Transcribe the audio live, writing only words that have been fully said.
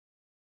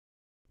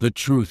The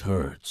truth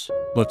hurts,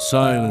 but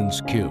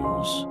silence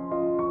kills.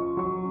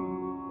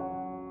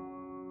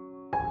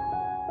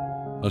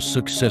 A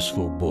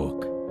successful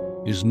book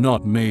is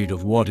not made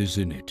of what is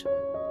in it,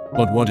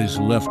 but what is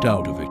left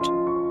out of it.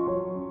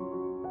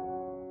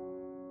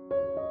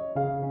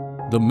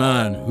 The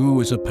man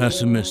who is a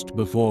pessimist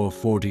before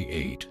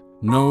 48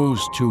 knows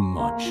too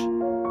much.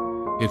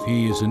 If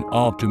he is an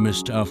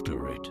optimist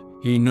after it,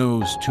 he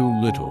knows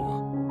too little.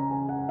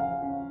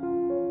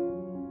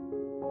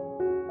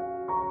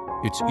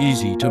 It's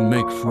easy to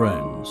make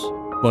friends,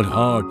 but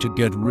hard to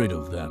get rid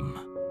of them.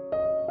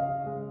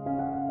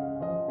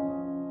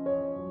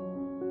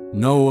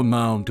 No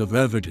amount of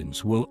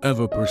evidence will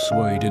ever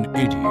persuade an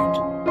idiot.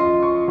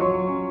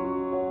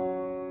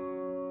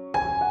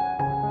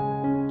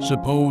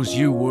 Suppose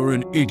you were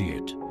an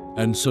idiot,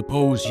 and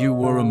suppose you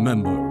were a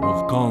member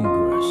of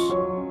Congress.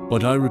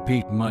 But I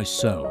repeat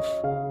myself.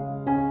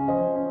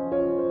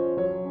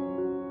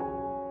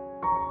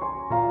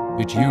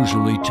 It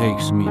usually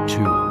takes me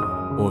 2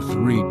 or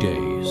 3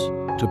 days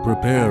to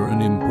prepare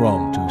an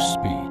impromptu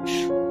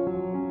speech.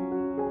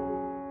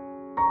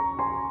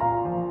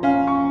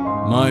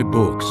 My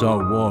books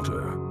are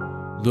water.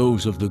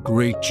 Those of the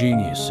great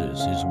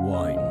geniuses is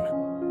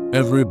wine.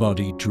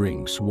 Everybody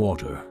drinks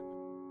water.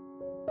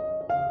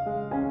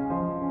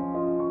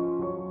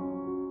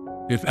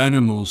 If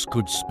animals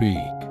could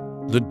speak,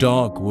 the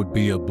dog would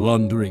be a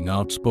blundering,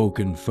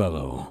 outspoken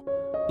fellow,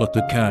 but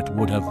the cat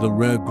would have the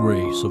rare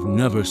grace of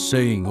never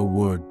saying a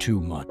word too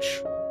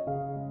much.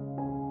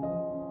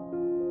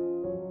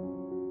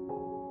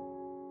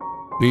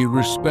 Be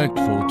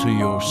respectful to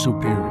your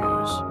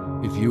superiors,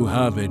 if you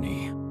have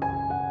any.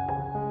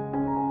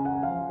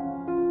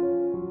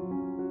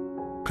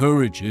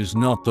 Courage is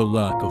not the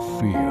lack of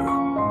fear.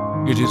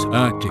 It is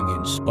acting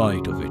in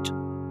spite of it.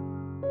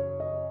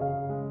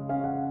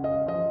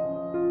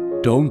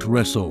 Don't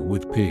wrestle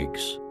with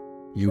pigs.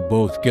 You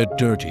both get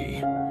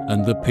dirty,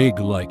 and the pig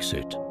likes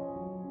it.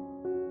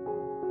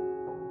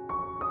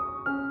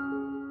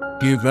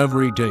 Give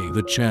every day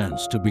the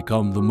chance to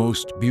become the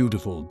most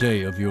beautiful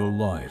day of your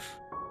life.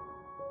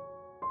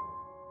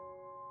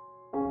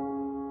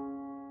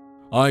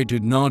 I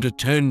did not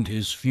attend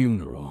his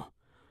funeral,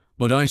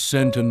 but I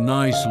sent a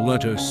nice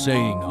letter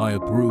saying I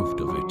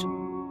approved of it.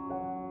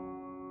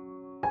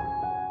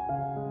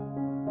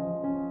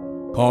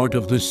 Part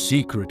of the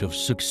secret of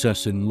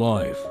success in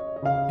life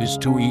is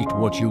to eat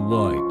what you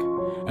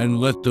like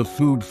and let the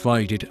food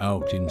fight it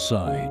out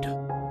inside.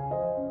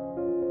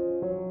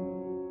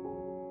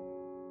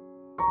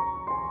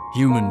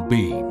 Human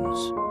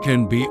beings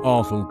can be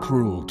awful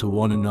cruel to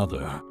one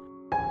another.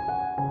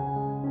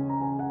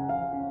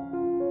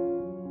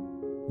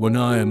 When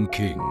I am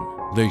king,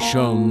 they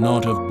shall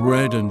not have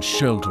bread and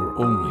shelter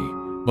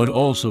only, but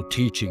also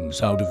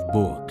teachings out of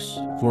books,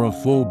 for a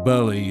full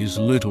belly is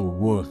little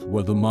worth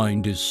where the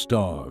mind is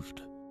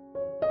starved.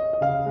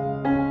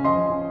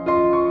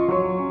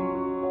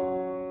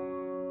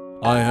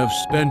 I have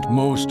spent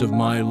most of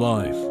my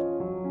life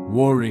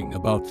worrying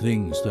about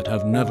things that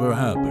have never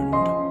happened.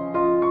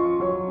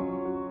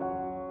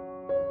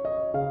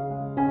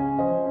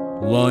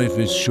 Life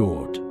is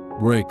short.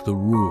 Break the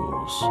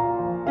rules.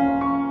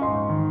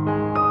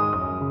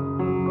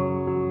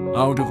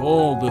 Out of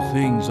all the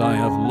things I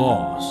have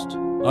lost,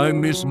 I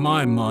miss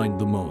my mind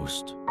the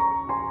most.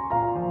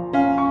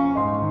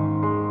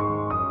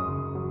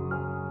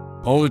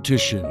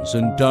 Politicians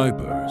and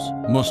diapers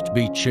must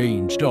be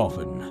changed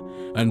often,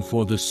 and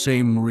for the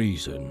same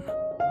reason.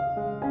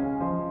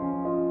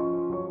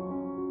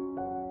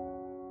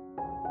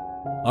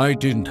 I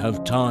didn't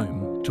have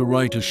time to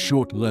write a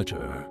short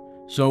letter,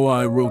 so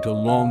I wrote a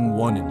long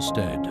one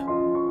instead.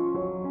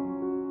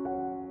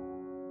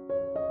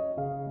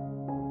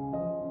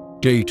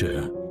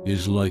 Data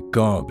is like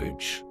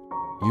garbage.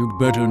 You'd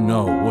better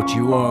know what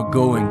you are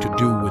going to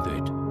do with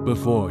it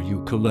before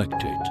you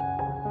collect it.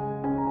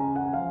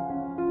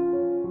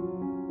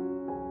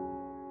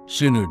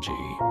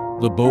 Synergy,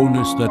 the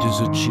bonus that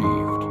is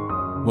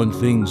achieved when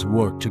things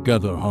work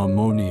together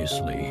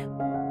harmoniously.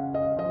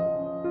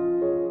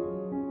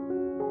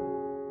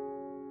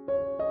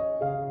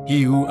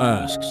 He who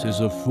asks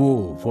is a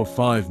fool for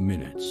 5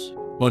 minutes,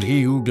 but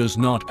he who does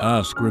not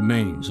ask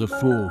remains a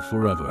fool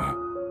forever.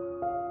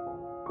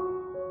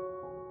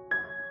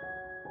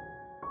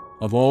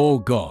 Of all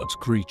God's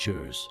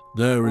creatures,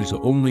 there is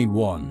only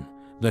one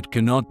that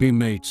cannot be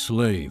made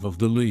slave of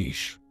the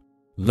leash.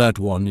 That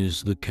one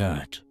is the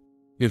cat.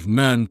 If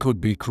man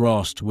could be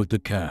crossed with the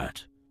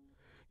cat,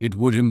 it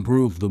would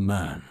improve the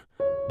man,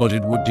 but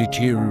it would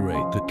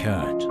deteriorate the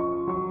cat.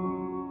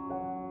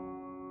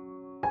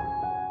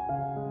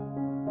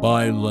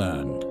 By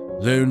land,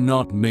 they're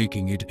not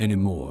making it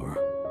anymore.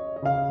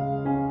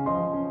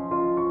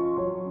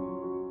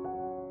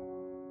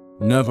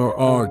 Never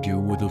argue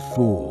with a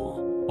fool.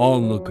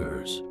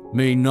 Onlookers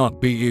may not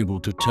be able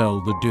to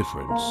tell the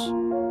difference.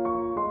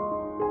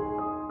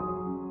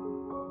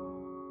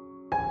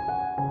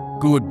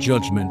 Good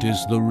judgment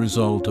is the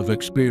result of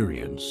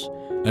experience,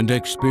 and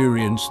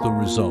experience the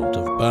result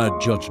of bad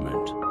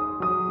judgment.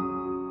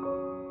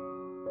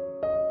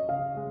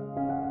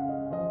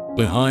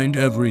 Behind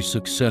every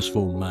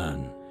successful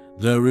man,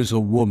 there is a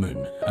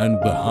woman, and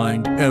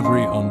behind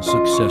every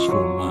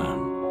unsuccessful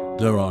man,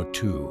 there are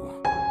two.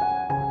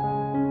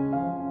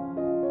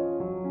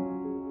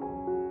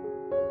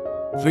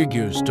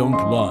 Figures don't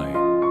lie,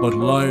 but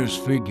liars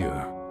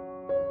figure.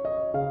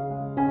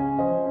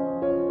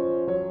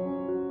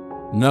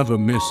 Never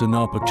miss an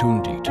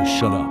opportunity to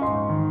shut up.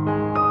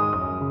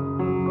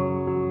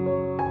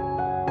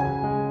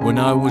 When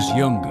I was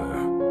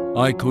younger,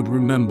 I could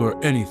remember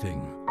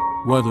anything,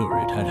 whether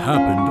it had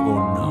happened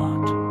or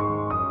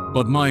not.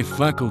 But my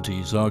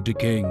faculties are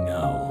decaying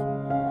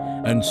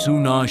now, and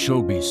soon I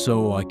shall be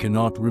so I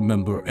cannot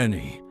remember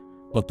any,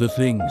 but the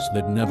things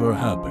that never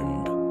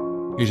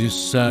happened. It is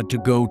sad to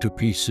go to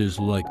pieces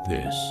like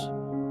this,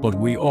 but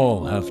we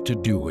all have to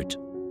do it.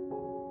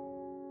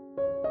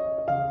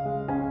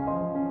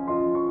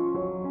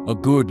 A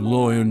good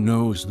lawyer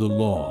knows the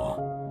law.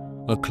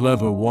 A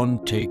clever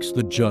one takes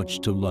the judge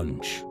to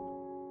lunch.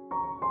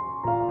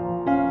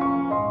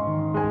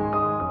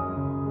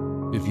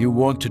 If you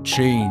want to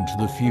change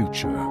the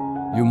future,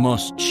 you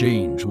must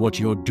change what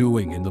you're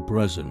doing in the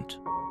present.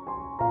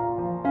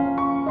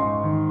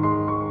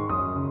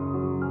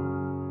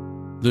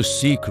 The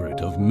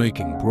secret of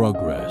making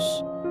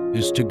progress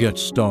is to get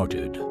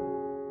started.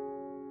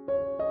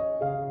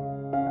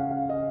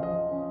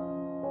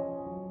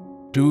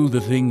 Do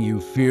the thing you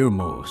fear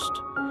most,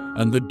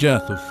 and the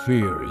death of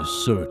fear is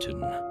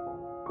certain.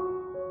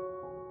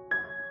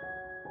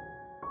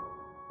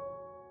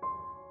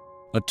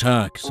 A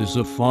tax is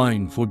a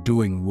fine for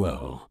doing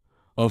well.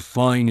 A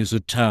fine is a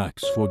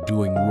tax for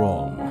doing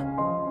wrong.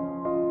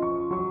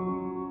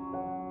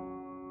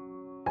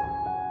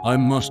 I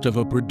must have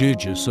a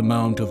prodigious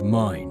amount of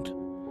mind.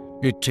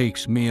 It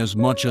takes me as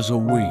much as a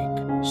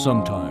week,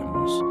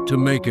 sometimes, to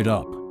make it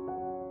up.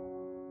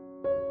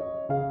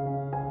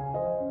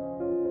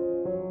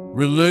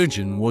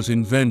 Religion was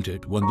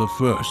invented when the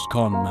first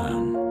con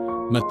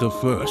man met the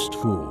first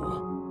fool.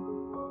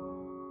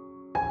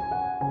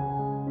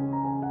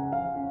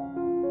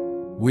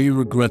 We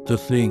regret the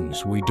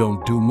things we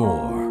don't do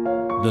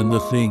more than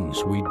the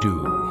things we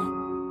do.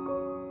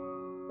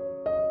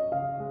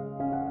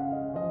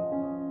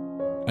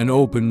 An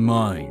open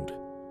mind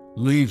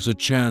leaves a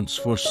chance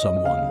for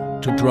someone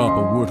to drop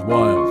a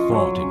worthwhile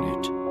thought in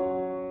it.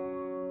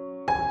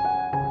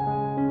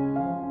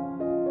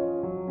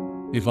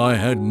 If I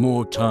had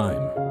more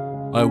time,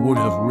 I would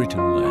have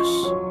written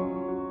less.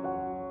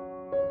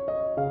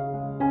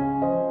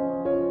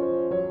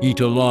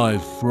 Eat a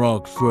live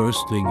frog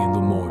first thing in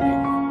the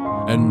morning,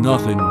 and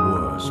nothing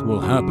worse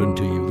will happen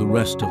to you the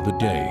rest of the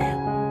day.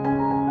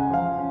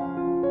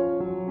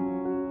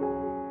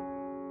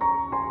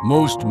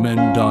 Most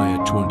men die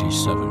at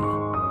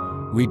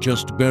 27. We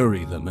just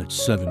bury them at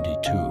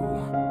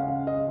 72.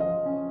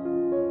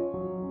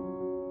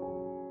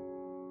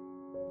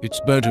 It's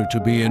better to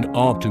be an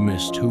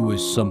optimist who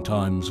is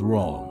sometimes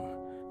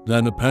wrong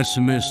than a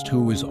pessimist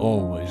who is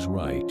always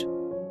right.